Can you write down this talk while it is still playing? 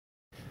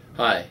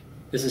Hi,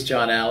 this is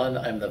John Allen.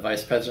 I'm the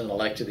Vice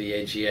President-elect of the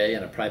AGA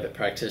and a private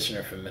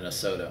practitioner from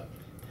Minnesota.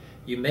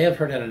 You may have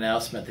heard an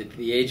announcement that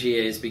the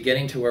AGA is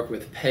beginning to work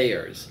with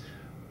payers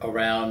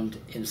around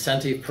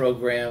incentive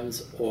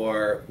programs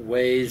or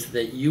ways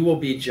that you will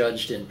be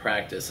judged in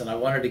practice, and I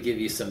wanted to give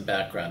you some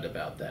background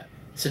about that.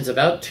 Since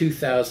about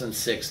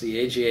 2006, the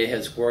AGA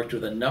has worked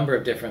with a number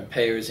of different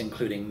payers,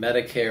 including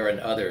Medicare and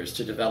others,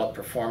 to develop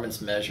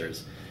performance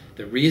measures.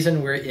 The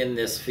reason we're in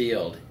this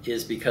field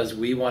is because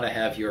we want to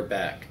have your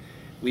back.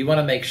 We want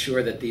to make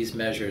sure that these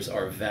measures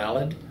are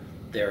valid,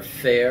 they're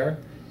fair,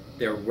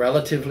 they're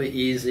relatively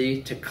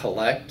easy to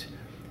collect,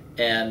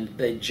 and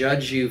they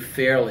judge you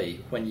fairly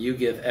when you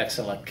give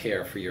excellent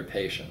care for your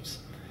patients.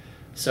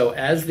 So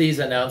as these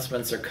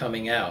announcements are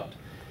coming out,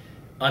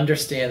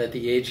 understand that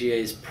the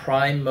AGA's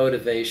prime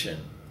motivation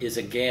is,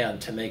 again,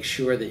 to make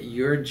sure that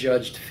you're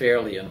judged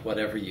fairly in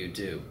whatever you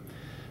do.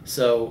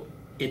 So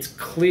it's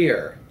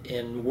clear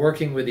in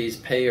working with these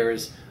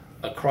payers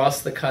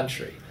across the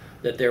country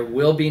that there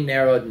will be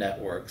narrowed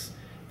networks,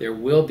 there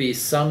will be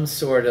some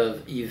sort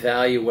of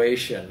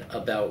evaluation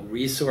about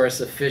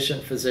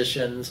resource-efficient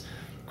physicians,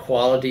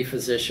 quality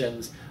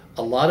physicians.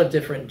 A lot of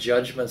different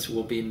judgments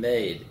will be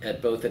made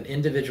at both an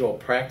individual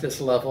practice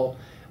level,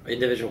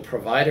 individual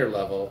provider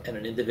level, and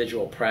an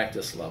individual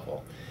practice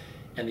level.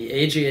 And the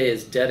AGA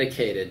is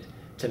dedicated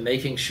to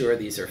making sure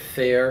these are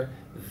fair,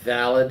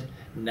 valid,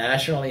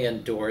 nationally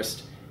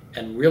endorsed,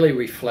 and really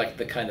reflect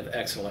the kind of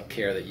excellent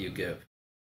care that you give.